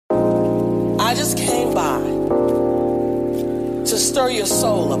I just came by to stir your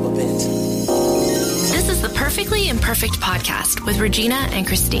soul up a bit. This is the Perfectly Imperfect podcast with Regina and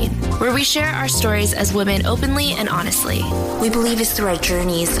Christine, where we share our stories as women openly and honestly. We believe it's through our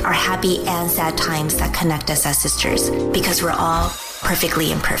journeys, our happy and sad times that connect us as sisters, because we're all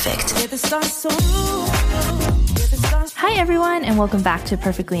perfectly imperfect. Hi, everyone, and welcome back to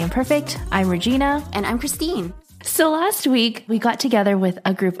Perfectly Imperfect. I'm Regina. And I'm Christine. So last week, we got together with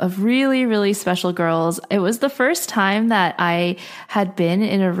a group of really, really special girls. It was the first time that I had been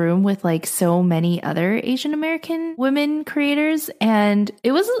in a room with like so many other Asian American women creators, and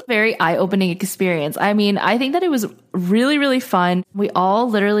it was a very eye-opening experience. I mean, I think that it was really, really fun. We all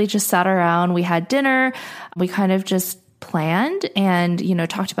literally just sat around, we had dinner, we kind of just planned and,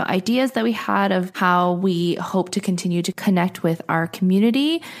 talked about ideas that we had of how we hope to continue to connect with our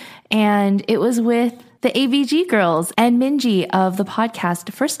community. And it was with the AVG girls and Minji of the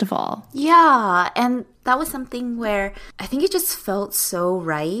podcast, first of all. Yeah, and that was something where I think it just felt so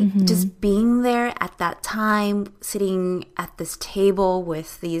right. Mm-hmm. Just being there at that time, sitting at this table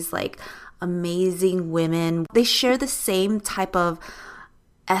with these like amazing women. They share the same type of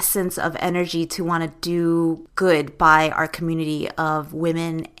essence of energy to want to do good by our community of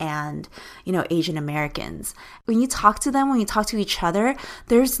women and, Asian Americans. When you talk to them, when you talk to each other,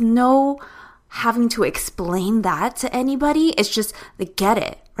 there's no having to explain that to anybody. It's just they get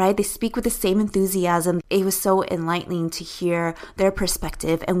it, right? They speak with the same enthusiasm. It was so enlightening to hear their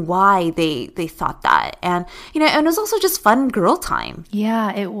perspective and why they thought that. And, and it was also just fun girl time.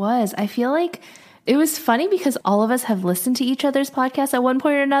 Yeah, it was. I feel like it was funny because all of us have listened to each other's podcasts at one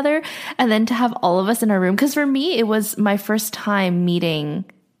point or another, and then to have all of us in our room. Because for me, it was my first time meeting.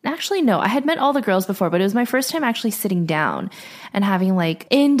 Actually, no, I had met all the girls before, but it was my first time actually sitting down and having like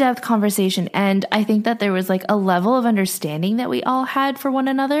in-depth conversation. And I think that there was like a level of understanding that we all had for one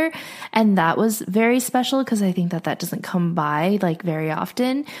another. And that was very special because I think that that doesn't come by like very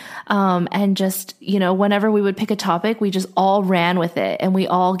often. And just, whenever we would pick a topic, we just all ran with it and we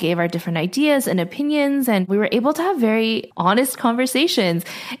all gave our different ideas and opinions. And we were able to have very honest conversations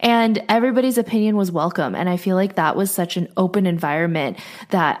and everybody's opinion was welcome. And I feel like that was such an open environment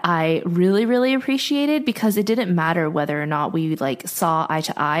that I really, really appreciated because it didn't matter whether or not we like saw eye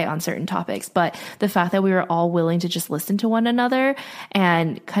to eye on certain topics, but the fact that we were all willing to just listen to one another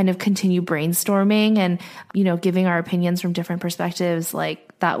and kind of continue brainstorming and, giving our opinions from different perspectives,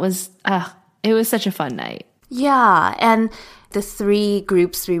 like that was, it was such a fun night. Yeah. And the three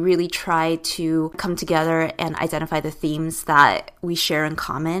groups, we really try to come together and identify the themes that we share in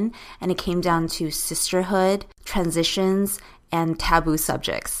common. And it came down to sisterhood, transitions, and taboo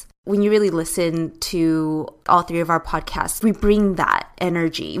subjects. When you really listen to all three of our podcasts, we bring that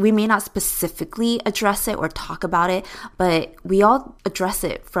energy. We may not specifically address it or talk about it, but we all address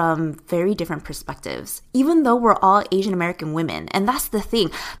it from very different perspectives, even though we're all Asian American women. And that's the thing.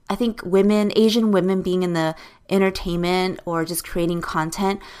 I think Asian women being in the entertainment or just creating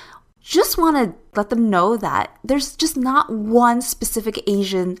content, just want to let them know that there's just not one specific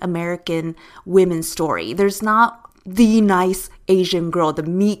Asian American women's story. There's not the nice Asian girl, the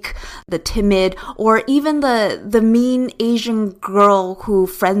meek, the timid, or even the mean Asian girl who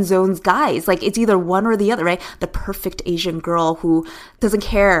friend zones guys. Like it's either one or the other, right? The perfect Asian girl who doesn't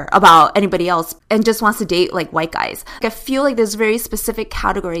care about anybody else and just wants to date like white guys. I feel like there's very specific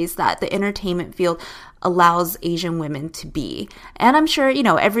categories that the entertainment field allows Asian women to be. And I'm sure,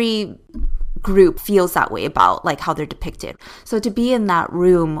 every group feels that way about like how they're depicted. So to be in that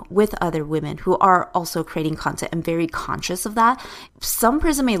room with other women who are also creating content and very conscious of that, some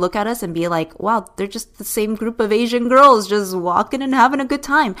person may look at us and be like, wow, they're just the same group of Asian girls just walking and having a good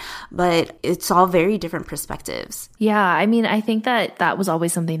time. But it's all very different perspectives. Yeah, I mean, I think that that was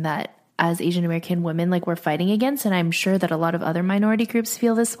always something that as Asian American women, like we're fighting against. And I'm sure that a lot of other minority groups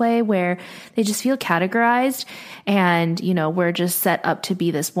feel this way, where they just feel categorized and, we're just set up to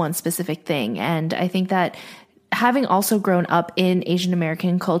be this one specific thing. And I think that having also grown up in Asian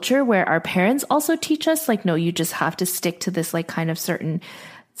American culture where our parents also teach us like, no, you just have to stick to this like kind of certain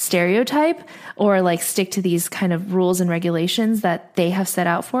stereotype or like stick to these kind of rules and regulations that they have set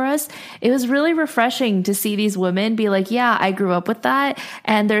out for us. It was really refreshing to see these women be like, yeah, I grew up with that.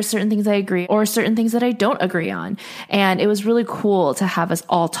 And there's certain things I agree or certain things that I don't agree on. And it was really cool to have us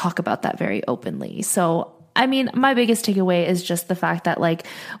all talk about that very openly. So I mean, my biggest takeaway is just the fact that like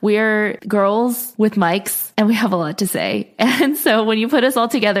we're girls with mics and we have a lot to say. And so when you put us all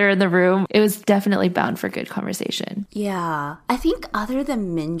together in the room, it was definitely bound for good conversation. Yeah. I think other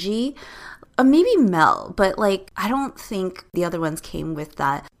than Minji, Maybe Mel, but like, I don't think the other ones came with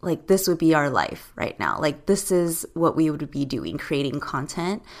that, like, this would be our life right now. Like, this is what we would be doing, creating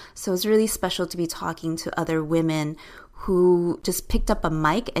content. So it's really special to be talking to other women who just picked up a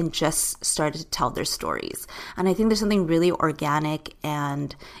mic and just started to tell their stories. And I think there's something really organic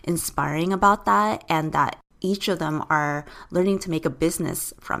and inspiring about that, and that each of them are learning to make a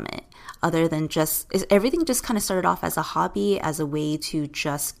business from it, other than everything just kind of started off as a hobby, as a way to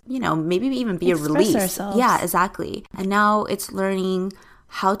just, maybe even be express a release. Ourselves. Yeah, exactly. And now it's learning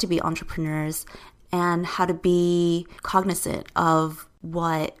how to be entrepreneurs and how to be cognizant of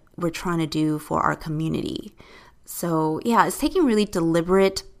what we're trying to do for our community. So yeah, it's taking really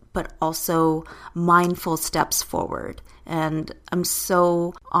deliberate but also mindful steps forward. And I'm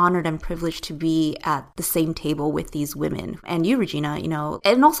so honored and privileged to be at the same table with these women. And you, Regina,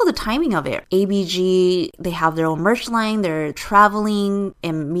 and also the timing of it. ABG, they have their own merch line. They're traveling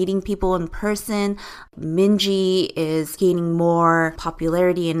and meeting people in person. Minji is gaining more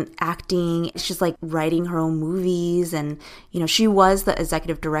popularity in acting. She's like writing her own movies. And, she was the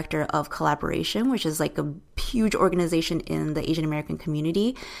executive director of Collaboration, which is like a huge organization in the Asian American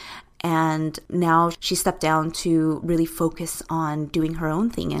community. And now she stepped down to really focus on doing her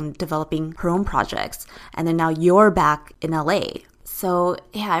own thing and developing her own projects. And then now you're back in LA. So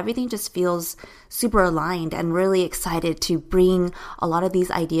yeah, everything just feels super aligned, and really excited to bring a lot of these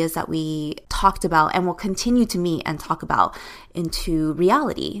ideas that we talked about and will continue to meet and talk about into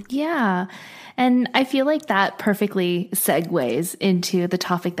reality. Yeah. And I feel like that perfectly segues into the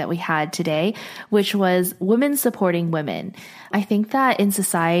topic that we had today, which was women supporting women. I think that in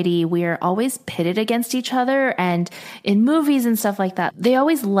society, we are always pitted against each other, and in movies and stuff like that, they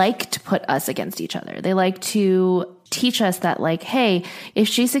always like to put us against each other. They like to teach us that, like, hey, if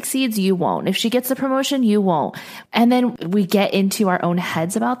she succeeds, you won't. If she gets the promotion, you won't. And then we get into our own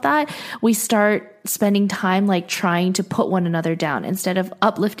heads about that. We start spending time like trying to put one another down instead of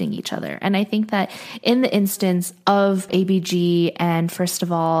uplifting each other. And I think that in the instance of ABG and First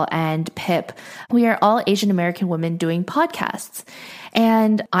of All and PIP, we are all Asian American women doing podcasts.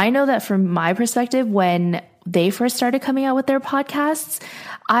 And I know that from my perspective, when they first started coming out with their podcasts,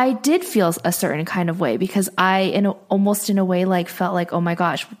 I did feel a certain kind of way, because I, almost in a way, like felt like, oh my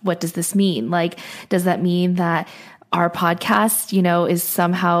gosh, what does this mean? Like, does that mean that our podcast, is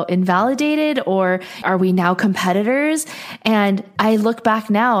somehow invalidated, or are we now competitors? And I look back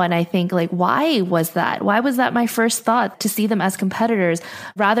now and I think, like, why was that? Why was that my first thought, to see them as competitors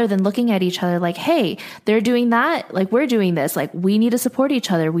rather than looking at each other like, hey, they're doing that, like, we're doing this, like, we need to support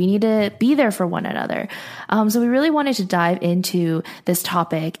each other. We need to be there for one another. So we really wanted to dive into this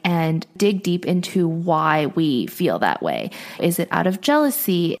topic and dig deep into why we feel that way. Is it out of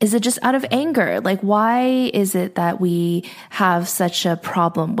jealousy? Is it just out of anger? Like, why is it that we have such a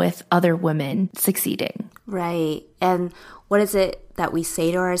problem with other women succeeding? Right. And what is it that we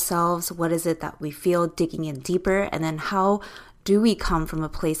say to ourselves? What is it that we feel digging in deeper? And then how do we come from a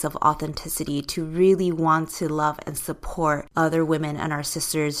place of authenticity to really want to love and support other women and our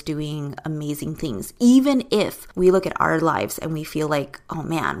sisters doing amazing things, even if we look at our lives and we feel like, oh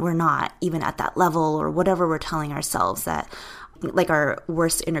man, we're not even at that level, or whatever we're telling ourselves, that like our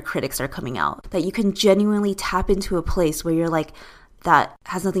worst inner critics are coming out, that you can genuinely tap into a place where you're like, that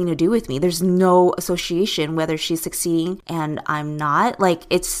has nothing to do with me. There's no association whether she's succeeding and I'm not. Like,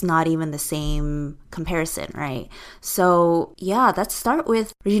 it's not even the same comparison, right? So yeah, let's start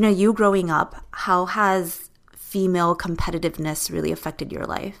with, Regina, you growing up. How has female competitiveness really affected your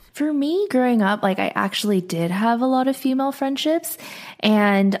life? For me, growing up, like, I actually did have a lot of female friendships,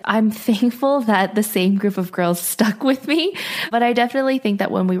 and I'm thankful that the same group of girls stuck with me. But I definitely think that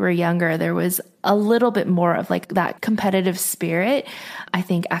when we were younger, there was a little bit more of like that competitive spirit. I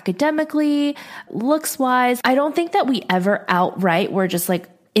think academically, looks wise, I don't think that we ever outright were just like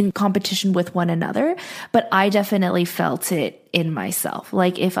in competition with one another, but I definitely felt it in myself.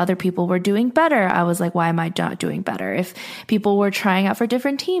 Like, if other people were doing better, I was like, why am I not doing better? If people were trying out for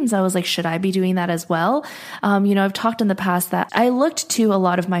different teams, I was like, should I be doing that as well? I've talked in the past that I looked to a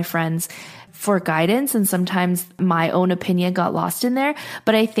lot of my friends for guidance, and sometimes my own opinion got lost in there.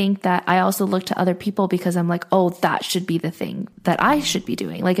 But I think that I also look to other people because I'm like, oh, that should be the thing that I should be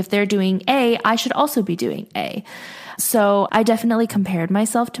doing. Like, if they're doing A, I should also be doing A. So I definitely compared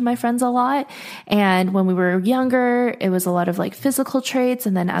myself to my friends a lot. And when we were younger, it was a lot of like physical traits.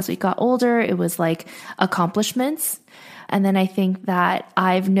 And then as we got older, it was like accomplishments. And then I think that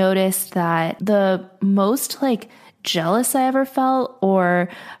I've noticed that the most like jealous I ever felt, or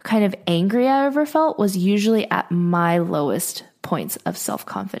kind of angry I ever felt, was usually at my lowest points of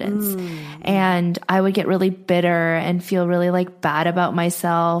self-confidence. And I would get really bitter and feel really like bad about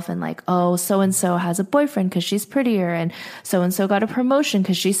myself and like, oh, so-and-so has a boyfriend because she's prettier and so-and-so got a promotion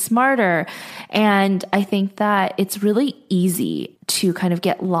because she's smarter. And I think that it's really easy to kind of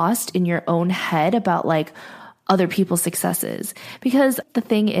get lost in your own head about like other people's successes. Because the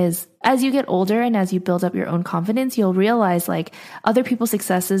thing is, as you get older and as you build up your own confidence, you'll realize like other people's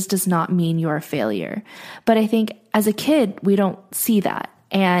successes does not mean you're a failure. But I think as a kid, we don't see that.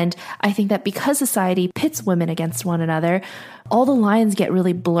 And I think that because society pits women against one another, all the lines get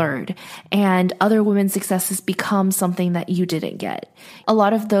really blurred and other women's successes become something that you didn't get. A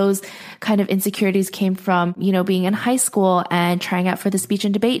lot of those kind of insecurities came from, you know, being in high school and trying out for the speech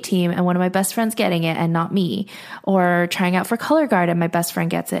and debate team and one of my best friends getting it and not me, or trying out for color guard and my best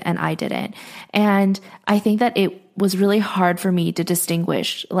friend gets it and I didn't. And I think that it was really hard for me to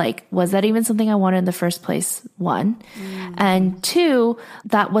distinguish, like, was that even something I wanted in the first place? One. And two,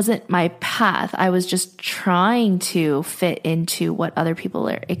 that wasn't my path. I was just trying to fit into what other people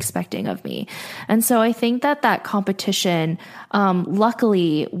are expecting of me. And so I think that that competition,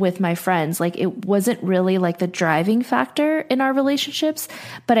 luckily with my friends, like it wasn't really like the driving factor in our relationships,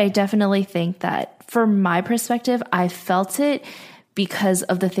 but I definitely think that from my perspective, I felt it because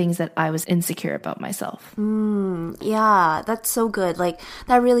of the things that I was insecure about myself. Yeah, that's so good. Like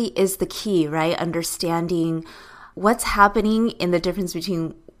that really is the key, right? Understanding what's happening in the difference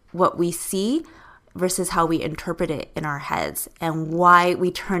between what we see versus how we interpret it in our heads and why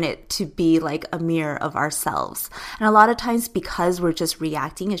we turn it to be like a mirror of ourselves. And a lot of times because we're just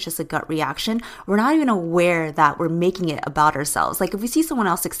reacting, it's just a gut reaction, we're not even aware that we're making it about ourselves. Like if we see someone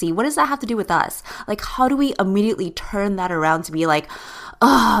else succeed, what does that have to do with us? Like how do we immediately turn that around to be like,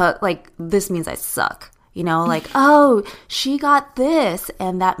 oh, like this means I suck. You know, like, oh, she got this,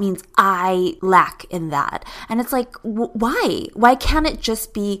 and that means I lack in that. And it's like, why? Why can't it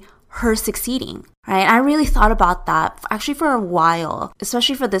just be her succeeding? Right? I really thought about that actually for a while,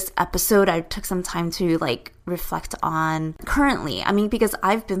 especially for this episode. I took some time to like reflect on currently. I mean, because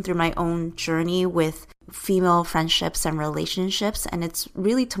I've been through my own journey with female friendships and relationships, and it's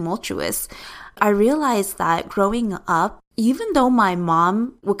really tumultuous. I realized that growing up, even though my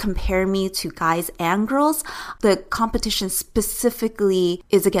mom would compare me to guys and girls, the competition specifically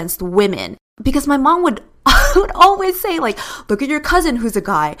is against women. Because my mom would always say like, look at your cousin who's a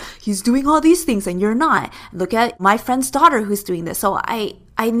guy. He's doing all these things and you're not. Look at my friend's daughter who's doing this. So I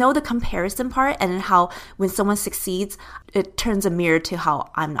know the comparison part and how when someone succeeds, it turns a mirror to how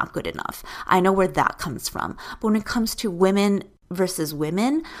I'm not good enough. I know where that comes from. But when it comes to women versus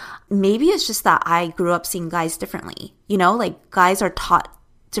women, maybe it's just that I grew up seeing guys differently. You know, like guys are taught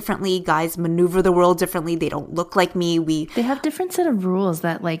differently. Guys maneuver the world differently. They don't look like me. They have different set of rules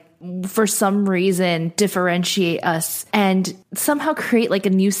that like for some reason differentiate us and somehow create like a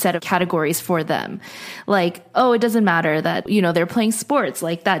new set of categories for them. Like, oh, it doesn't matter that, you know, they're playing sports.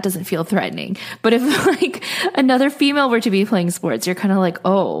 Like that doesn't feel threatening. But if like another female were to be playing sports, you're kind of like,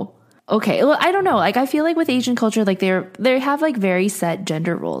 oh, okay. Well, I don't know. Like, I feel like with Asian culture, like they have like very set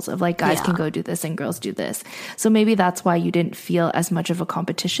gender roles of like guys can go do this and girls do this. So maybe that's why you didn't feel as much of a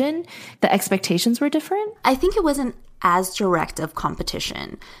competition. The expectations were different. I think it wasn't as direct of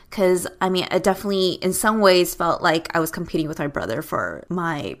competition because I mean, I definitely in some ways felt like I was competing with my brother for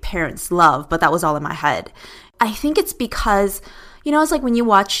my parents' love, but that was all in my head. I think it's because, you know, it's like when you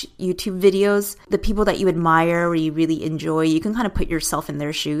watch YouTube videos, the people that you admire or you really enjoy, you can kind of put yourself in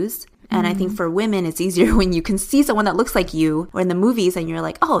their shoes. And I think for women, it's easier when you can see someone that looks like you or in the movies and you're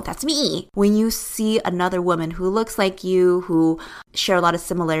like, oh, that's me. When you see another woman who looks like you, who share a lot of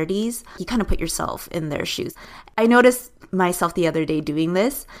similarities, you kind of put yourself in their shoes. I noticed myself the other day doing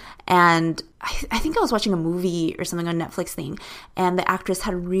this, and I think I was watching a movie or something on Netflix thing, and the actress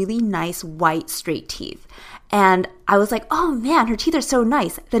had really nice white straight teeth. And I was like, oh man, her teeth are so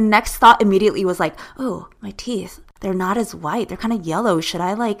nice. The next thought immediately was like, oh, my teeth, they're not as white. They're kind of yellow. Should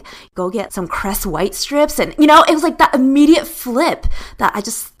I like go get some Crest white strips? And you know, it was like that immediate flip that I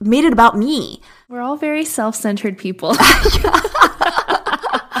just made it about me. We're all very self-centered people.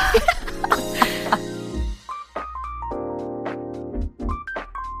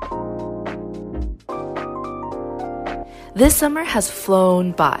 This summer has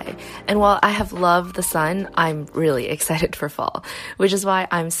flown by, and while I have loved the sun, I'm really excited for fall, which is why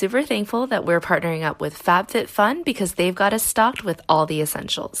I'm super thankful that we're partnering up with FabFitFun because they've got us stocked with all the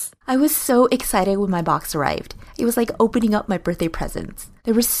essentials. I was so excited when my box arrived. It was like opening up my birthday presents.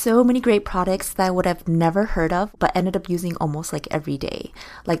 There were so many great products that I would have never heard of, but ended up using almost like every day,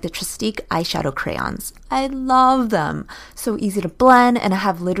 like the Trestique eyeshadow crayons. I love them. So easy to blend, and I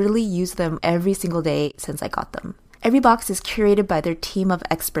have literally used them every single day since I got them. Every box is curated by their team of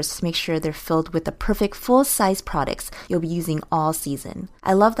experts to make sure they're filled with the perfect full-size products you'll be using all season.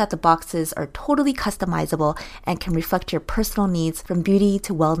 I love that the boxes are totally customizable and can reflect your personal needs from beauty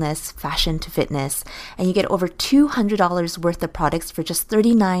to wellness, fashion to fitness. And you get over $200 worth of products for just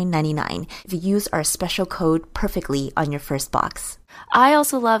 $39.99 if you use our special code perfectly on your first box. I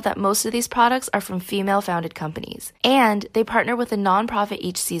also love that most of these products are from female-founded companies, and they partner with a nonprofit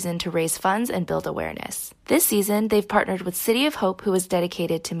each season to raise funds and build awareness. This season, they've partnered with City of Hope, who is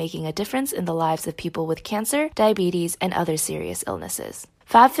dedicated to making a difference in the lives of people with cancer, diabetes, and other serious illnesses.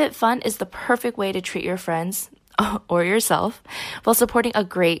 FabFitFun is the perfect way to treat your friends, or yourself, while supporting a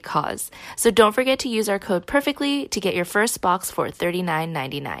great cause. So don't forget to use our code perfectly to get your first box for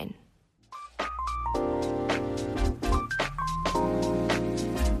 $39.99.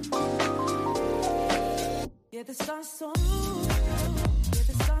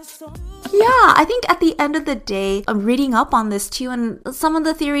 Yeah, I think at the end of the day, I'm reading up on this too, and some of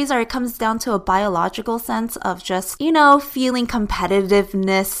the theories are it comes down to a biological sense of just, feeling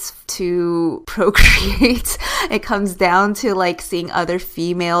competitiveness to procreate. It comes down to like seeing other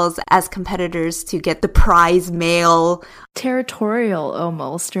females as competitors to get the prize male. Territorial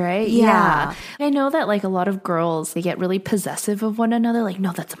almost, right? Yeah. I know that like a lot of girls, they get really possessive of one another. Like,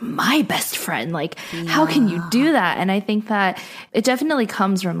 no, that's my best friend. Like, how can you do that? And I think that it definitely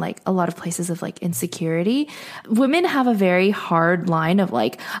comes from like a lot of places of like insecurity. Women have a very hard line of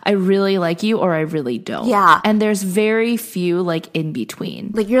like, I really like you or I really don't. Yeah. And there's very few like in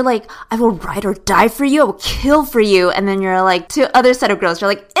between. Like you're like, I will ride or die for you. I will kill for you. And then you're like, to other set of girls, you're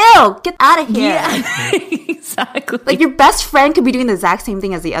like, ew, get out of here. Yeah, exactly. Like your best friend could be doing the exact same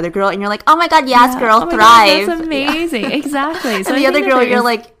thing as the other girl. And you're like, oh my God, yes, girl, thrive. God, that's amazing. Yeah. Exactly. So and the other girl, you're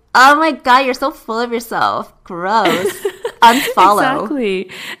like, oh my God, you're so full of yourself. Gross. Unfollow.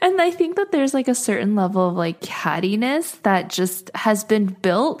 Exactly. And I think that there's like a certain level of like cattiness that just has been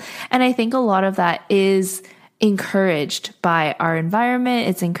built. And I think a lot of that is encouraged by our environment.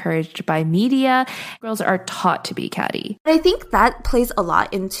 It's encouraged by media. Girls are taught to be catty. I think that plays a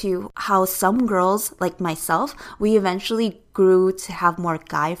lot into how some girls, like myself, we eventually grew to have more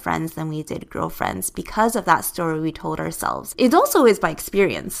guy friends than we did girlfriends because of that story we told ourselves. It also is by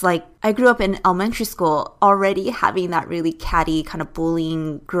experience. Like I grew up in elementary school already having that really catty kind of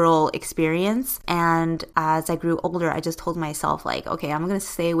bullying girl experience. And as I grew older, I just told myself like, okay, I'm going to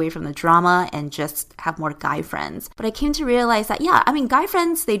stay away from the drama and just have more guy friends. But I came to realize that, guy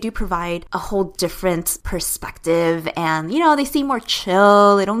friends, they do provide a whole different perspective and, they seem more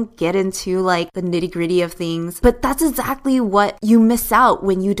chill. They don't get into like the nitty gritty of things, but that's exactly what you miss out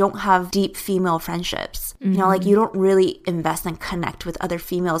when you don't have deep female friendships. Mm-hmm. You don't really invest and connect with other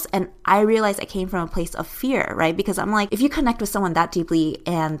females. And I realized I came from a place of fear, right? Because I'm like, if you connect with someone that deeply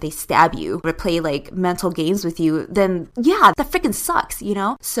and they stab you or play like mental games with you, then that freaking sucks,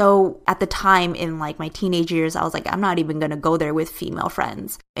 So at the time in like my teenage years, I was like, I'm not even going to go there with female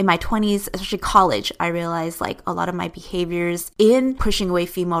friends. In my 20s, especially college, I realized like a lot of my behaviors in pushing away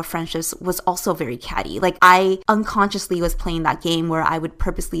female friendships was also very catty. Like I unconsciously was playing that game where I would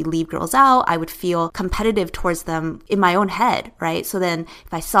purposely leave girls out. I would feel competitive towards them in my own head, right? So then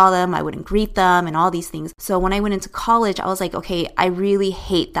if I saw them, I wouldn't greet them and all these things. So when I went into college, I was like, okay, I really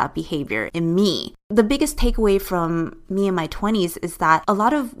hate that behavior in me. The biggest takeaway from me in my 20s is that a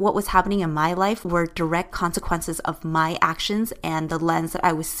lot of what was happening in my life were direct consequences of my actions and the lens that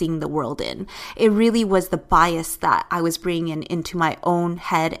I was seeing the world in. It really was the bias that I was bringing into my own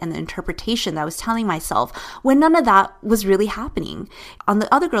head and the interpretation that I was telling myself when none of that was really happening. On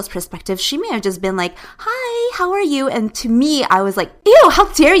the other girl's perspective, she may have just been like, hi, how are you? And to me, I was like, ew,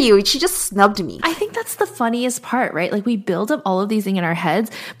 how dare you? She just snubbed me. I think that's the funniest part, right? Like we build up all of these things in our heads,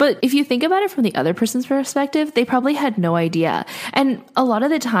 but if you think about it from the other person's perspective, they probably had no idea. And a lot of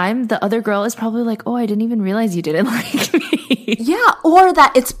the time, the other girl is probably like, oh, I didn't even realize you didn't like me. Yeah, or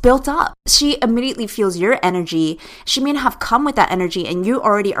that it's built up. She immediately feels your energy. She may not have come with that energy and you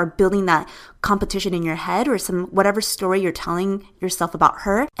already are building that competition in your head or some whatever story you're telling yourself about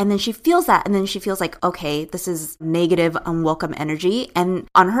her. And then she feels that and then she feels like, okay, this is negative, unwelcome energy. And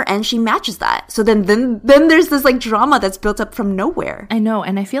on her end, she matches that. So then there's this like drama that's built up from nowhere. I know.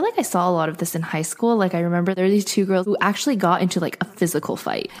 And I feel like I saw a lot of this in high school. Like I remember there were these two girls who actually got into like a physical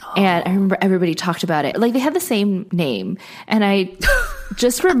fight. And I remember everybody talked about it. Like they had the same name. And I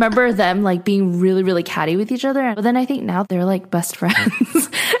just remember them like being really, really catty with each other. But then I think now they're like best friends.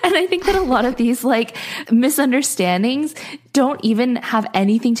 And And I think that a lot of these like misunderstandings don't even have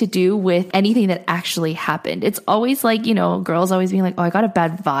anything to do with anything that actually happened. It's always like, girls always being like, oh, I got a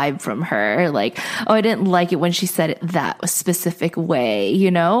bad vibe from her. Like, oh, I didn't like it when she said it that specific way,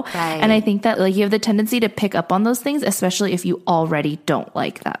 Right. And I think that like you have the tendency to pick up on those things, especially if you already don't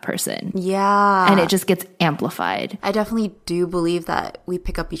like that person. Yeah. And it just gets amplified. I definitely do believe that we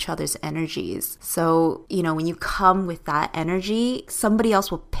pick up each other's energies. So, when you come with that energy, somebody else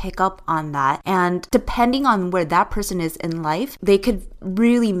will pick up on that. And depending on where that person is in life, they could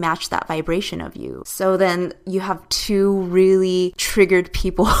really match that vibration of you. So then you have two really triggered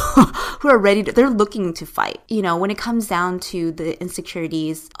people who are they're looking to fight. When it comes down to the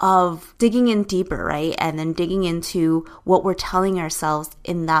insecurities of digging in deeper, right? And then digging into what we're telling ourselves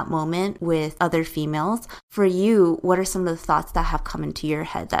in that moment with other females. For you, what are some of the thoughts that have come into your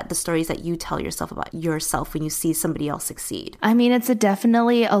head, that the stories that you tell yourself about yourself when you see somebody else succeed? I mean, it's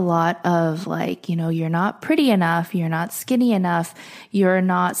definitely a lot of like, you're not pretty enough, you're not skinny enough, you're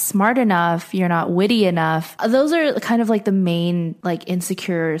not smart enough, you're not witty enough. Those are kind of like the main like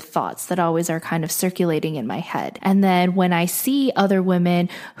insecure thoughts that always are kind of circulating in my head. And then when I see other women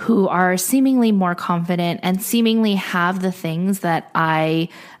who are seemingly more confident and seemingly have the things that I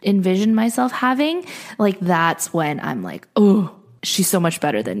envision myself having, like that's when I'm like, oh, she's so much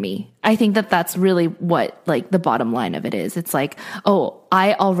better than me. I think that that's really what like the bottom line of it is. It's like, oh,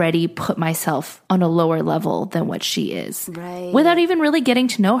 I already put myself on a lower level than what she is. Right. Without even really getting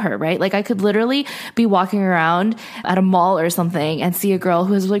to know her, right? Like I could literally be walking around at a mall or something and see a girl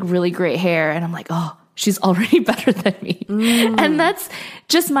who has like really great hair. And I'm like, oh, she's already better than me. And that's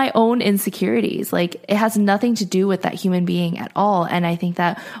just my own insecurities. Like it has nothing to do with that human being at all. And I think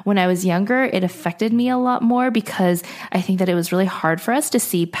that when I was younger, it affected me a lot more because I think that it was really hard for us to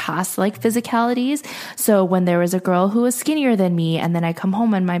see past like physicalities. So when there was a girl who was skinnier than me and then I come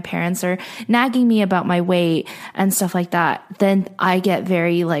home and my parents are nagging me about my weight and stuff like that, then I get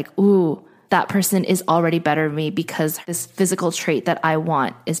very like, ooh, that person is already better than me because this physical trait that I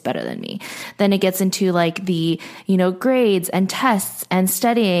want is better than me. Then it gets into like the, grades and tests and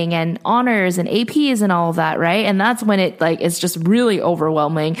studying and honors and APs and all of that, right? And that's when it like is just really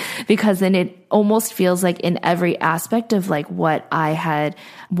overwhelming because then it almost feels like in every aspect of like what I had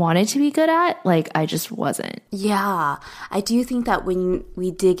wanted to be good at, like I just wasn't. Yeah, I do think that when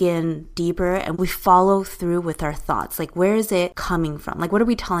we dig in deeper and we follow through with our thoughts, like where is it coming from? Like what are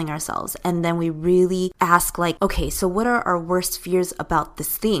we telling ourselves? And then we really ask like, okay, so what are our worst fears about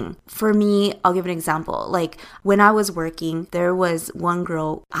this thing? For me, I'll give an example. Like when I was working, there was one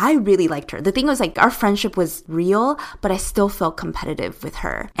girl, I really liked her. The thing was like our friendship was real, but I still felt competitive with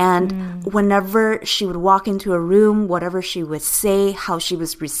her. And whenever she would walk into a room, whatever she would say, how she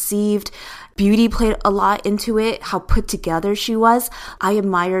was received, beauty played a lot into it, how put together she was. I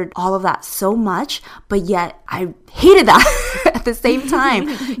admired all of that so much, but yet I hated that at the same time,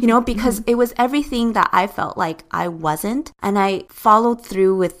 because it was everything that I felt like I wasn't. And I followed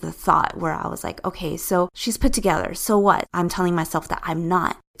through with the thought where I was like, okay, so she's put together. So what? I'm telling myself that I'm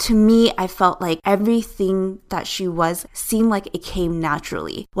not. To me, I felt like everything that she was seemed like it came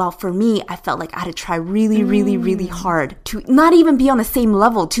naturally. While for me, I felt like I had to try really, really, really hard to not even be on the same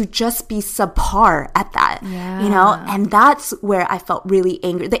level, to just be subpar at that, And that's where I felt really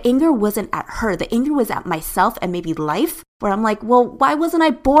angry. The anger wasn't at her. The anger was at myself and maybe life, where I'm like, well, why wasn't I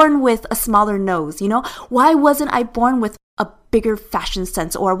born with a smaller nose? Why wasn't I born with a bigger fashion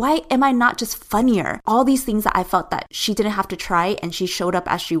sense? Or why am I not just funnier? All these things that I felt that she didn't have to try, and she showed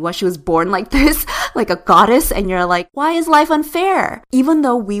up as she was. She was born like this, like a goddess. And you're like, why is life unfair? Even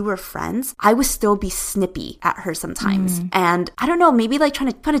though we were friends, I would still be snippy at her sometimes. And I don't know, maybe like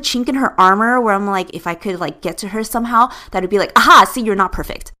trying to put a chink in her armor, where I'm like, if I could like get to her somehow, that would be like, aha, see, you're not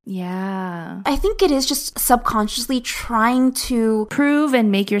perfect. Yeah. I think it is just subconsciously trying to prove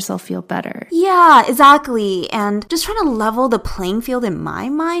and make yourself feel better. Yeah, exactly. And just trying to level the playing field in my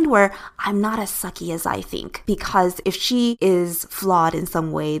mind, where I'm not as sucky as I think. Because if she is flawed in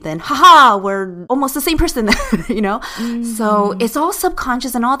some way, then haha, we're almost the same person, So it's all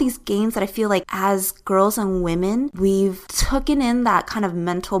subconscious, and all these games that I feel like as girls and women, we've taken in that kind of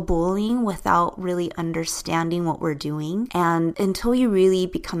mental bullying without really understanding what we're doing. And until you really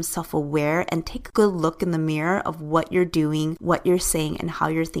become self-aware and take a good look in the mirror of what you're doing, what you're saying, and how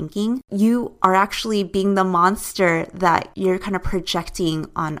you're thinking, you are actually being the monster that you're kind of projecting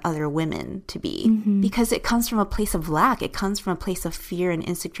on other women to be. Because it comes from a place of lack. It comes from a place of fear and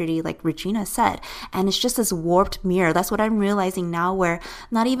insecurity, like Regina said. And it's just this warped mirror. That's what I'm realizing now, where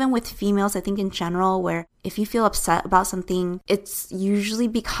not even with females, I think in general, where if you feel upset about something, it's usually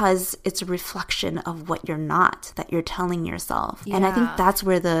because it's a reflection of what you're not, that you're telling yourself. And I think that's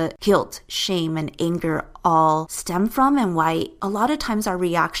where the guilt, shame, and anger all stem from, and why a lot of times our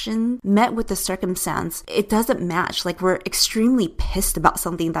reaction met with the circumstance, it doesn't match. Like, we're extremely pissed about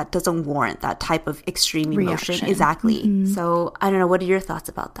something that doesn't warrant that type of extreme emotion. Reaction. Exactly. So I don't know, what are your thoughts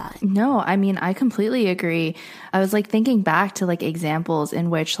about that? No, I mean, I completely agree. I was like thinking back to like examples in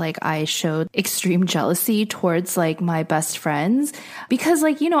which like I showed extreme jealousy towards like my best friends, because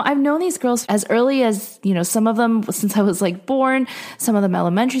like, you know, I've known these girls as early as, you know, some of them since I was like born, some of them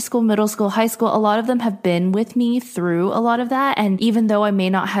elementary school, middle school, high school. A lot of them have been with me through a lot of that. And even though I may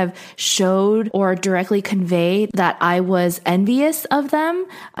not have showed or directly conveyed that I was envious of them,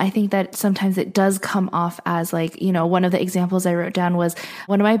 I think that sometimes it does come off as like, you know, one of the examples I wrote down was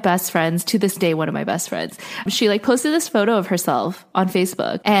one of my best friends, to this day, one of my best friends. She like posted this photo of herself on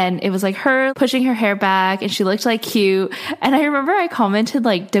Facebook, and it was like her pushing her hair back and she looked like cute. And I remember I commented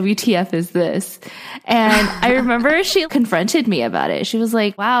like, WTF is this? And I remember she confronted me about it. She was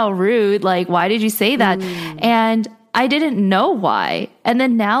like, wow, rude. Like, why did you say that? And I didn't know why. And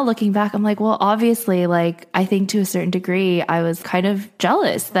then now looking back, I'm like, well, obviously, like, I think to a certain degree, I was kind of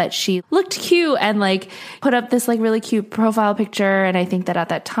jealous that she looked cute and like put up this like really cute profile picture. And I think that at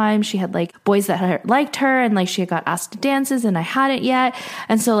that time she had like boys that had liked her and like she had got asked to dances and I hadn't yet.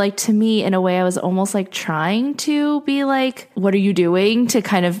 And so like to me, in a way, I was almost like trying to be like, what are you doing to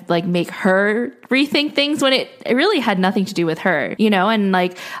kind of like make her rethink things when it really had nothing to do with her, you know? And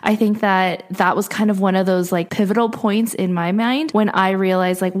like, I think that that was kind of one of those like pivotal points in my mind when I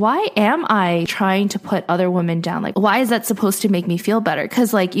realized like, why am I trying to put other women down? Like, why is that supposed to make me feel better?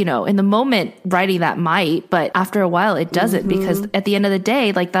 Cause like, you know, in the moment writing that might, but after a while it doesn't, because at the end of the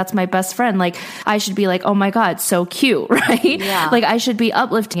day, like that's my best friend. Like I should be like, oh my God, so cute, right? Yeah. Like I should be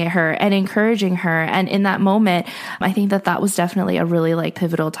uplifting her and encouraging her. And in that moment, I think that that was definitely a really like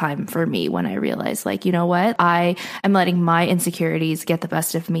pivotal time for me when I realized like, you know what, I am letting my insecurities get the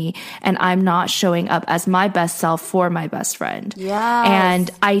best of me and I'm not showing up as my best self for my best friend. Yeah. And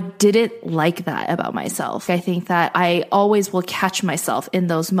I didn't like that about myself. I think that I always will catch myself in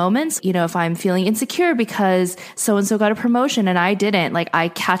those moments. You know, if I'm feeling insecure because so-and-so got a promotion and I didn't, like I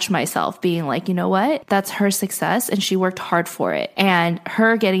catch myself being like, you know what, that's her success and she worked hard for it. And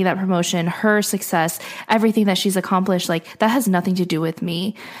her getting that promotion, her success, everything that she's accomplished, like that has nothing to do with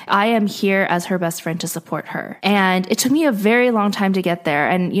me. I am here as her best friend to support her. And it took me a very long time to get there.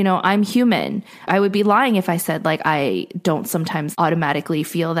 And, you know, I'm human. I would be lying if I said like I don't sometimes automatically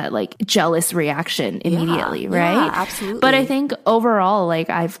feel that like jealous reaction immediately, right? Yeah, absolutely. But I think overall, like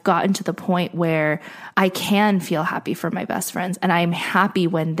I've gotten to the point where I can feel happy for my best friends and I'm happy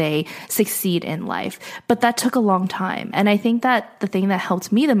when they succeed in life. But that took a long time. And I think that the thing that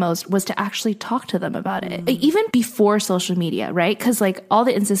helped me the most was to actually talk to them about it, even before social media, right? Because like all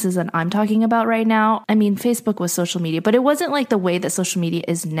the instances that I'm talking about right now, I mean, Facebook was social media, but it wasn't like the way that social media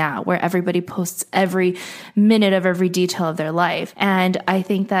is now, where everybody posts every minute of every detail of their life. And I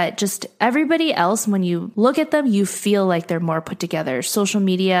think that just everybody else, when you look at them, you feel like they're more put together, social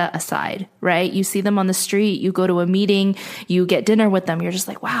media aside, right? You see them on the street, you go to a meeting, you get dinner with them, you're just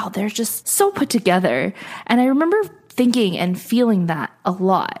like, wow, they're just so put together. And I remember thinking and feeling that a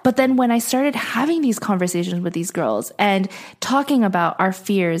lot. But then when I started having these conversations with these girls and talking about our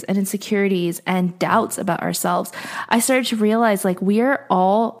fears and insecurities and doubts about ourselves, I started to realize like we're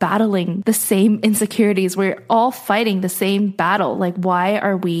all battling the same insecurities. We're all fighting the same battle. Like, why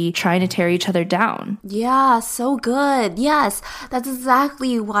are we trying to tear each other down? Yeah, so good. Yes, that's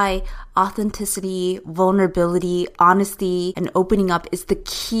exactly why authenticity, vulnerability, honesty, and opening up is the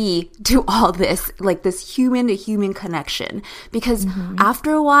key to all this, like this human to human connection. Because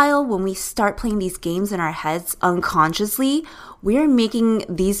after a while, when we start playing these games in our heads unconsciously, we're making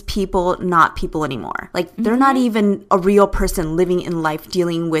these people not people anymore. Like they're not even a real person living in life,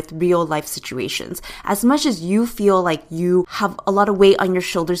 dealing with real life situations. As much as you feel like you have a lot of weight on your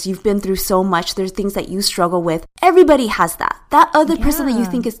shoulders, you've been through so much, there's things that you struggle with. Everybody has that. That other person that you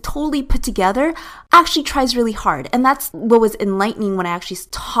think is totally put together actually tries really hard. And that's what was enlightening when I actually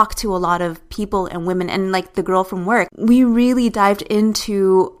talked to a lot of people and women, and like the girl from work. We really dived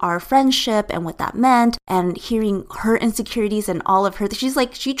into our friendship and what that meant, and hearing her insecurities and all of her, she's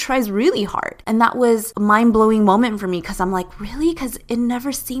like, she tries really hard. And that was a mind-blowing moment for me, because I'm like, really? Because it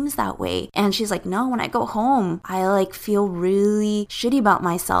never seems that way. And she's like, no, when I go home, I like feel really shitty about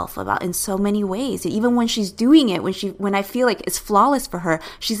myself about in so many ways. And even when she's doing it, when I feel like it's flawless for her,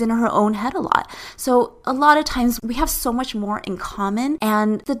 she's in her own head a lot. So a lot of times we have so much more in common,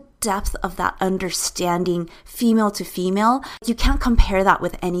 and the depth of that understanding female to female, you can't compare that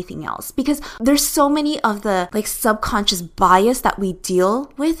with anything else, because there's so many of the like subconscious bias that we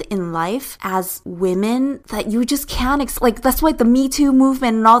deal with in life as women that you just can't like that's why the Me Too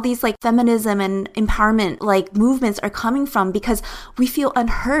movement and all these like feminism and empowerment like movements are coming from, because we feel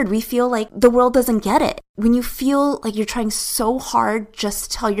unheard. We feel like the world doesn't get it. When you feel like you're trying so hard just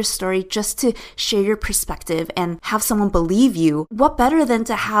to tell your story, just to share your perspective and have someone believe you, what better than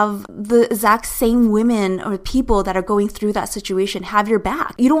to have the exact same women or people that are going through that situation have your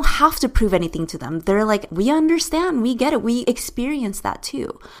back? You don't have to prove anything to them. They're like, we understand, we get it, we experience that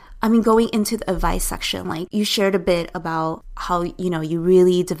too. I mean, going into the advice section, like you shared a bit about how, you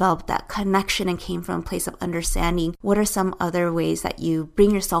really developed that connection and came from a place of understanding. What are some other ways that you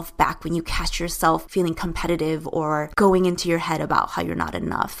bring yourself back when you catch yourself feeling competitive or going into your head about how you're not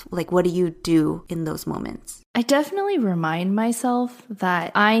enough? Like, what do you do in those moments? I definitely remind myself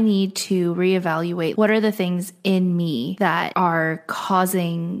that I need to reevaluate what are the things in me that are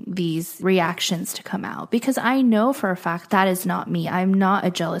causing these reactions to come out. Because I know for a fact that is not me. I'm not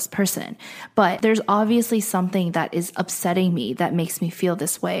a jealous person. But there's obviously something that is upsetting me that makes me feel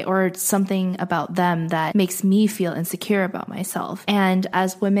this way, or something about them that makes me feel insecure about myself. And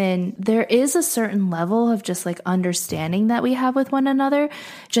as women, there is a certain level of just like understanding that we have with one another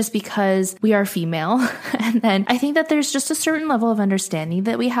just because we are female. And then I think that there's just a certain level of understanding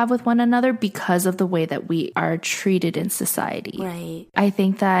that we have with one another because of the way that we are treated in society. Right. I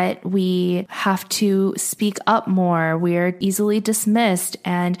think that we have to speak up more. We're easily dismissed.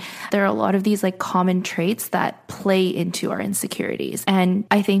 And there are a lot of these like common traits that play into our insecurities. And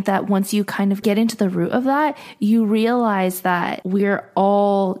I think that once you kind of get into the root of that, you realize that we're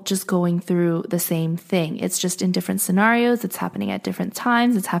all just going through the same thing. It's just in different scenarios. It's happening at different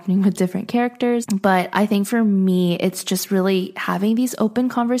times. It's happening with different characters. But I think for me, it's just really having these open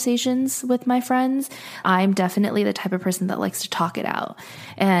conversations with my friends. I'm definitely the type of person that likes to talk it out.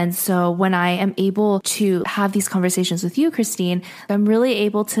 And so when I am able to have these conversations with you, Christine, I'm really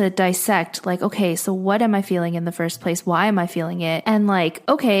able to dissect like, okay, so what am I feeling in the first place? Why am I feeling it? And like,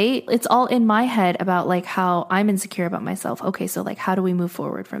 okay, it's all in my head about like how I'm insecure about myself. Okay, so like, how do we move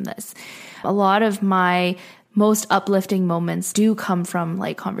forward from this? A lot of my most uplifting moments do come from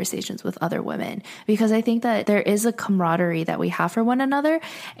like conversations with other women, because I think that there is a camaraderie that we have for one another.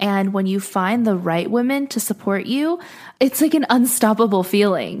 And when you find the right women to support you, it's like an unstoppable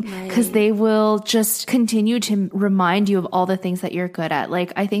feeling, because they will just continue to remind you of all the things that you're good at.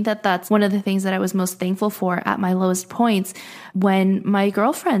 Like, I think that that's one of the things that I was most thankful for at my lowest points, when my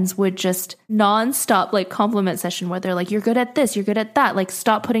girlfriends would just nonstop like compliment session where they're like, you're good at this, you're good at that. Like,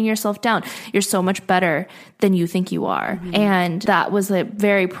 stop putting yourself down. You're so much better than you think you are. Mm-hmm. And that was a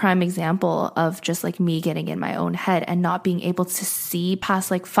very prime example of just like me getting in my own head and not being able to see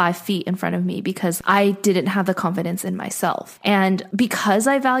past like 5 feet in front of me because I didn't have the confidence in myself. And because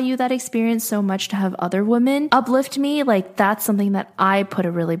I value that experience so much to have other women uplift me, like that's something that I put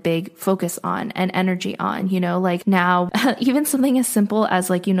a really big focus on and energy on, like now, even something as simple as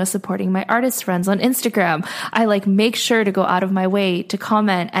like, supporting my artist friends on Instagram. I like make sure to go out of my way to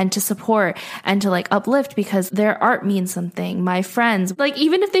comment and to support and to like uplift, because their art means something. My friends, like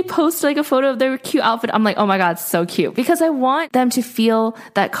even if they post like a photo of their cute outfit, I'm like, oh my God, so cute, because I want them to feel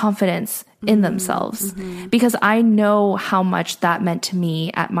that confidence in themselves, because I know how much that meant to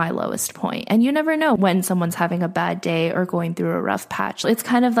me at my lowest point. And you never know when someone's having a bad day or going through a rough patch. It's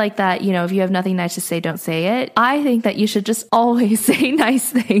kind of like that, if you have nothing nice to say, don't say it. I think that you should just always say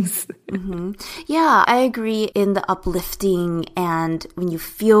nice things. Yeah, I agree in the uplifting, and when you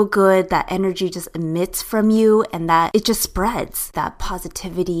feel good, that energy just emits from you and that it just spreads. That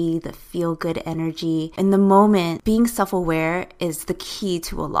positivity, the feel good energy. In the moment, being self-aware is the key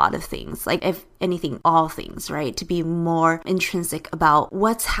to a lot of things. Like if anything, all things, right? To be more intrinsic about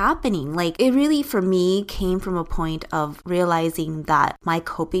what's happening. Like it really, for me, came from a point of realizing that my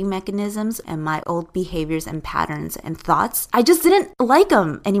coping mechanisms and my old behaviors and patterns and thoughts, I just didn't like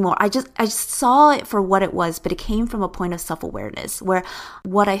them anymore. I just saw it for what it was, but it came from a point of self-awareness where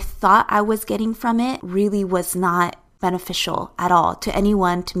what I thought I was getting from it really was not beneficial at all to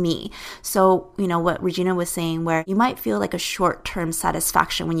anyone, to me. So, what Regina was saying, where you might feel like a short-term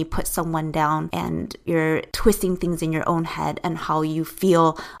satisfaction when you put someone down and you're twisting things in your own head and how you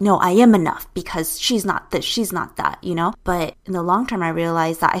feel, no, I am enough because she's not this, she's not that, But in the long term, I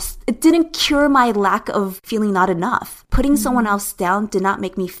realized that it didn't cure my lack of feeling not enough. Putting someone else down did not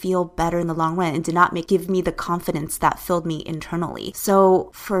make me feel better in the long run and did not give me the confidence that filled me internally.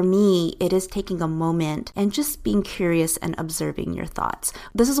 So for me, it is taking a moment and just being curious curious and observing your thoughts.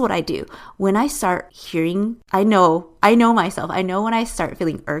 This is what I do. When I start hearing, I know myself. I know when I start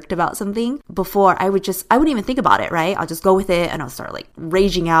feeling irked about something, before I wouldn't even think about it, right? I'll just go with it and I'll start like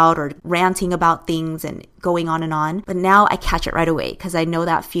raging out or ranting about things and going on and on. But now I catch it right away because I know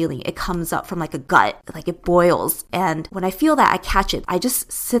that feeling. It comes up from like a gut, like it boils. And when I feel that, I catch it. I just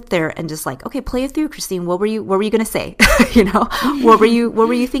sit there and just like, okay, play it through, Christine. What were you going to say? What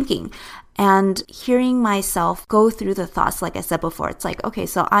were you thinking? And hearing myself go through the thoughts, like I said before, it's like, okay,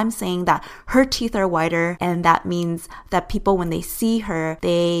 so I'm saying that her teeth are whiter, and that means that people, when they see her,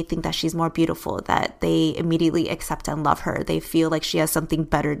 they think that she's more beautiful, that they immediately accept and love her. They feel like she has something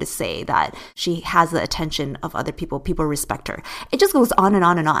better to say, that she has the attention of other people. People respect her. It just goes on and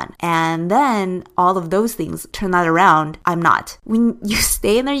on and on. And then all of those things, turn that around, I'm not. When you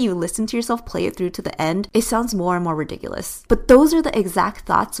stay in there, you listen to yourself play it through to the end, it sounds more and more ridiculous. But those are the exact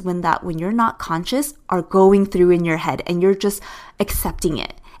thoughts when you're not conscious are going through in your head and you're just accepting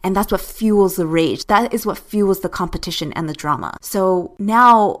it. And that's what fuels the rage. That is what fuels the competition and the drama. So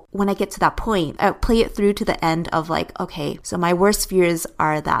now when I get to that point, I play it through to the end of like, okay, so my worst fears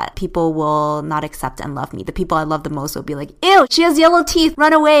are that people will not accept and love me. The people I love the most will be like, ew, she has yellow teeth,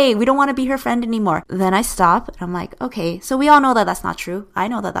 run away. We don't want to be her friend anymore. Then I stop and I'm like, okay, so we all know that that's not true. I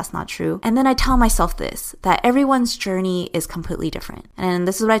know that that's not true. And then I tell myself this, that everyone's journey is completely different. And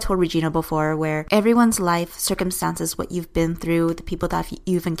this is what I told Regina before, where everyone's life, circumstances, what you've been through, the people that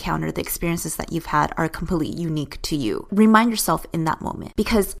you've encountered, the experiences that you've had are completely unique to you. Remind yourself in that moment,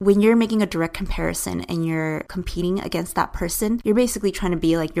 because when you're making a direct comparison and you're competing against that person, you're basically trying to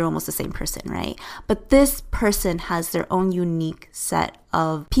be like you're almost the same person, right? But this person has their own unique set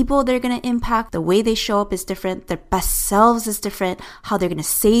of people they're going to impact. The way they show up is different. Their best selves is different. How they're going to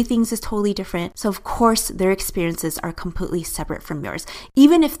say things is totally different. So of course, their experiences are completely separate from yours.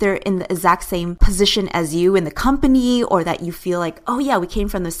 Even if they're in the exact same position as you in the company, or that you feel like, oh yeah, we came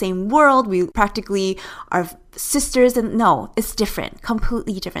from the same world. We practically are sisters. And no, it's different,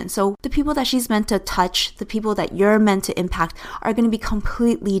 completely different. So the people that she's meant to touch, the people that you're meant to impact are going to be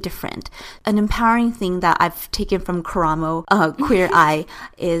completely different. An empowering thing that I've taken from Karamo, Queer Eye,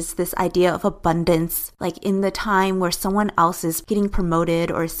 is this idea of abundance. Like in the time where someone else is getting promoted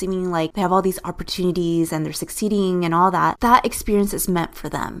or seeming like they have all these opportunities and they're succeeding and all that, that experience is meant for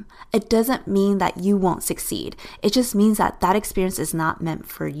them. It doesn't mean that you won't succeed. It just means that that experience is not meant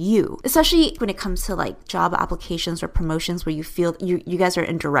for you. Especially when it comes to like job applications or promotions where you feel you guys are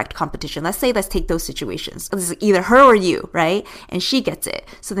in direct competition. Let's take those situations. It's either her or you, right? And she gets it.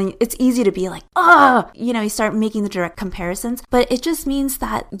 So then it's easy to be like, you start making the direct comparisons. But it just means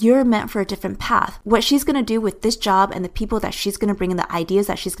that you're meant for a different path. What she's going to do with this job and the people that she's going to bring and the ideas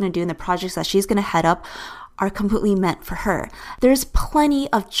that she's going to do and the projects that she's going to head up are completely meant for her. There's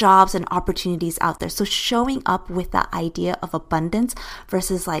plenty of jobs and opportunities out there. So showing up with that idea of abundance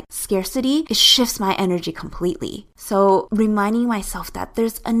versus like scarcity, it shifts my energy completely. So reminding myself that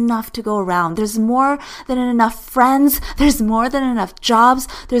there's enough to go around. There's more than enough friends. There's more than enough jobs.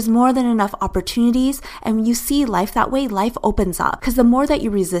 There's more than enough opportunities. And when you see life that way, life opens up. Because the more that you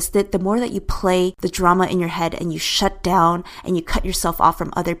resist it, the more that you play the drama in your head and you shut down and you cut yourself off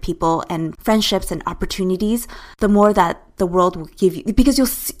from other people and friendships and opportunities, the more that the world will give you,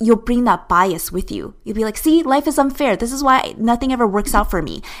 because you'll bring that bias with you. You'll be like, see, life is unfair. This is why nothing ever works out for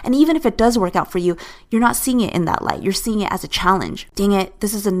me. And even if it does work out for you, you're not seeing it in that light. You're seeing it as a challenge. Dang it,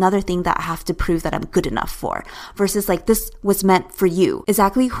 this is another thing that I have to prove that I'm good enough for. Versus like, this was meant for you.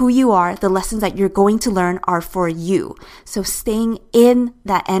 Exactly who you are, the lessons that you're going to learn are for you. So staying in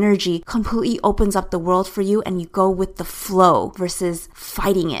that energy completely opens up the world for you, and you go with the flow versus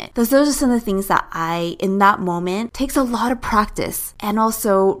fighting it. Those are some of the things that in that moment, takes a lot of practice, and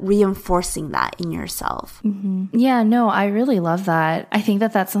also reinforcing that in yourself. Mm-hmm. Yeah, no, I really love that. I think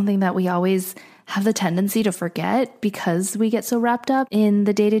that that's something that we always have the tendency to forget because we get so wrapped up in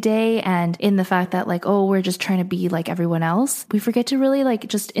the day-to-day and in the fact that like, oh, we're just trying to be like everyone else. We forget to really like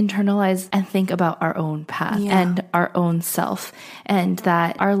just internalize and think about our own path and our own self, and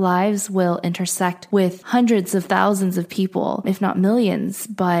that our lives will intersect with hundreds of thousands of people, if not millions,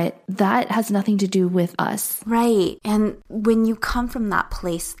 but that has nothing to do with us. Right. And when you come from that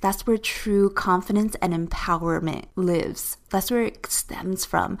place, that's where true confidence and empowerment lives. That's where it stems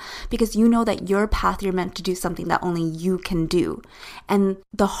from, because you know that your path, you're meant to do something that only you can do. And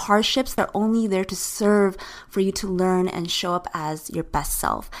the hardships are only there to serve for you to learn and show up as your best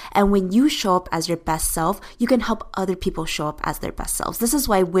self. And when you show up as your best self, you can help other people show up as their best selves. This is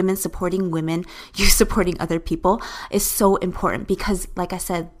why women supporting women, you supporting other people is so important, because like I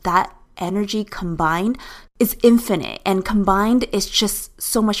said, that energy combined is infinite, and combined is just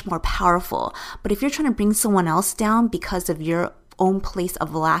so much more powerful. But if you're trying to bring someone else down because of your own place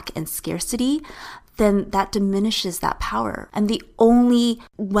of lack and scarcity, then that diminishes that power. And the only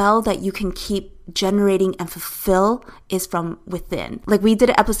well that you can keep generating and fulfill is from within. Like, we did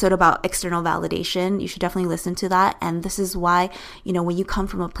an episode about external validation. You should definitely listen to that. And this is why, when you come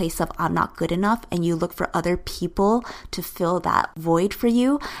from a place of I'm not good enough and you look for other people to fill that void for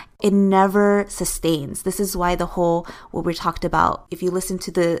you, it never sustains. This is why what we talked about, if you listen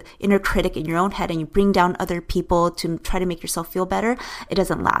to the inner critic in your own head and you bring down other people to try to make yourself feel better, it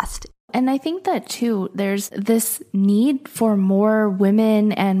doesn't last. And I think that too, there's this need for more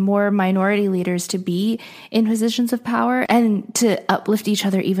women and more minority leaders to be in positions of power and to uplift each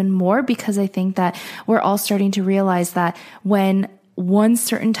other even more, because I think that we're all starting to realize that when one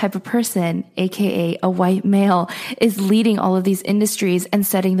certain type of person, aka a white male, is leading all of these industries and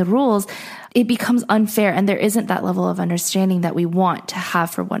setting the rules, it becomes unfair, and there isn't that level of understanding that we want to have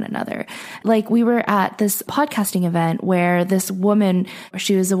for one another. Like, we were at this podcasting event where this woman,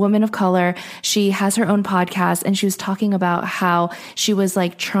 she was a woman of color, she has her own podcast, and she was talking about how she was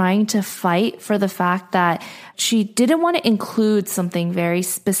like trying to fight for the fact that she didn't want to include something very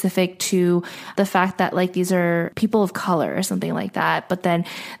specific to the fact that like these are people of color or something like that. But then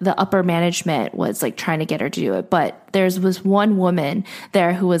the upper management was like trying to get her to do it. But there was one woman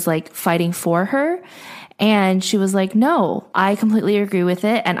there who was like fighting for her. And she was like, no, I completely agree with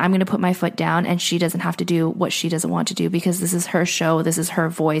it. And I'm going to put my foot down, and she doesn't have to do what she doesn't want to do, because this is her show. This is her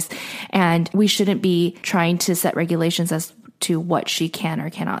voice. And we shouldn't be trying to set regulations as to what she can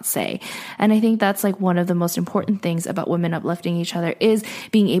or cannot say. And I think that's like one of the most important things about women uplifting each other, is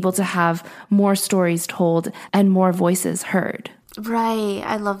being able to have more stories told and more voices heard. Right.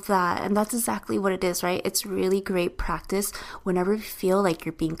 I love that. And that's exactly what it is, right? It's really great practice whenever you feel like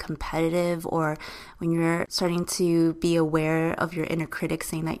you're being competitive, or when you're starting to be aware of your inner critic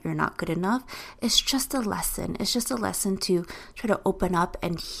saying that you're not good enough. It's just a lesson. It's just a lesson to try to open up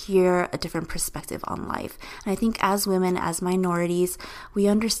and hear a different perspective on life. And I think as women, as minorities, we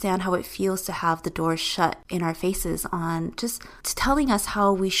understand how it feels to have the door shut in our faces on just telling us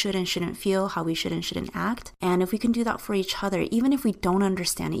how we should and shouldn't feel, how we should and shouldn't act. And if we can do that for each other, even if we don't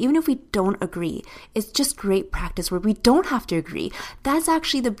understand it, even if we don't agree, it's just great practice where we don't have to agree. That's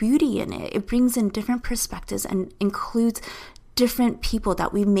actually the beauty in it. It brings in different perspectives and includes different people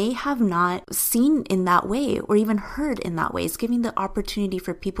that we may have not seen in that way or even heard in that way. It's giving the opportunity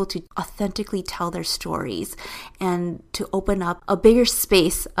for people to authentically tell their stories and to open up a bigger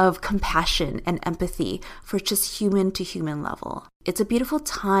space of compassion and empathy for just human to human level. It's a beautiful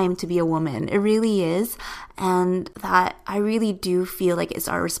time to be a woman. It really is. And that I really do feel like it's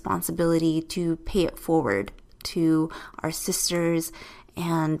our responsibility to pay it forward to our sisters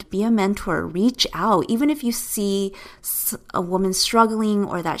and be a mentor. Reach out. Even if you see a woman struggling,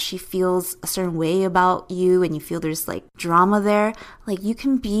 or that she feels a certain way about you and you feel there's like drama there, like you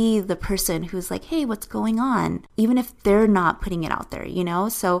can be the person who's like, hey, what's going on? Even if they're not putting it out there,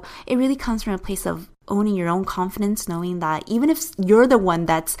 So it really comes from a place of owning your own confidence, knowing that even if you're the one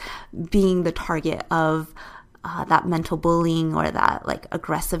that's being the target of that mental bullying or that like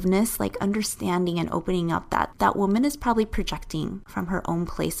aggressiveness, like understanding and opening up that woman is probably projecting from her own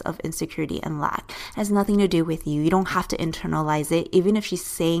place of insecurity and lack. It has nothing to do with you. You don't have to internalize it. Even if she's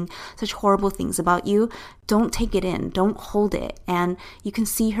saying such horrible things about you, don't take it in. Don't hold it. And you can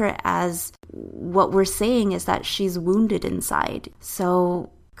see her as what we're saying is that she's wounded inside.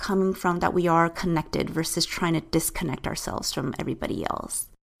 So coming from that, we are connected versus trying to disconnect ourselves from everybody else.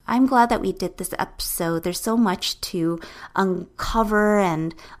 I'm glad that we did this episode. There's so much to uncover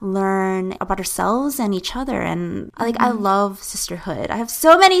and learn about ourselves and each other. And I love sisterhood. I have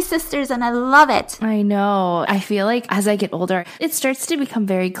so many sisters and I love it. I know. I feel like as I get older, it starts to become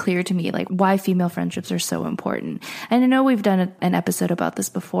very clear to me like why female friendships are so important. And I know we've done an episode about this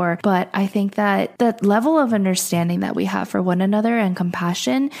before, but I think that that level of understanding that we have for one another and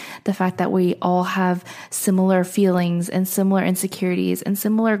compassion, the fact that we all have similar feelings and similar insecurities and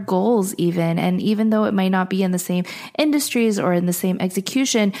similar goals even, and even though it might not be in the same industries or in the same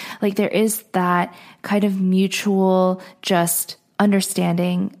execution, like there is that kind of mutual just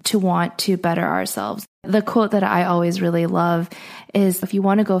understanding to want to better ourselves. The quote that I always really love is, if you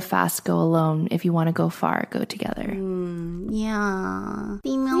want to go fast, go alone. If you want to go far, go together. Yeah.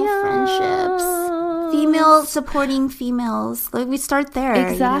 Female friendships. Female supporting females. Like we start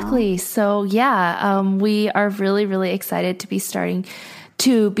there. Exactly. So yeah, we are really, really excited to be starting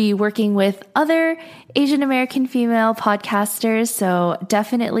to be working with other Asian American female podcasters. So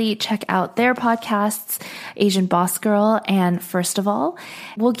definitely check out their podcasts, Asian Boss Girl and First of All.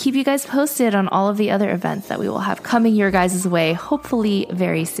 We'll keep you guys posted on all of the other events that we will have coming your guys' way, hopefully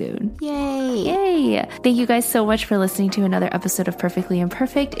very soon. Yay! Thank you guys so much for listening to another episode of Perfectly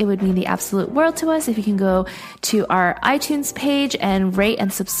Imperfect. It would mean the absolute world to us if you can go to our iTunes page and rate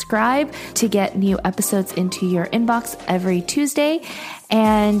and subscribe to get new episodes into your inbox every Tuesday.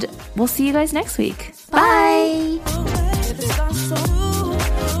 And we'll see you guys next week. Bye!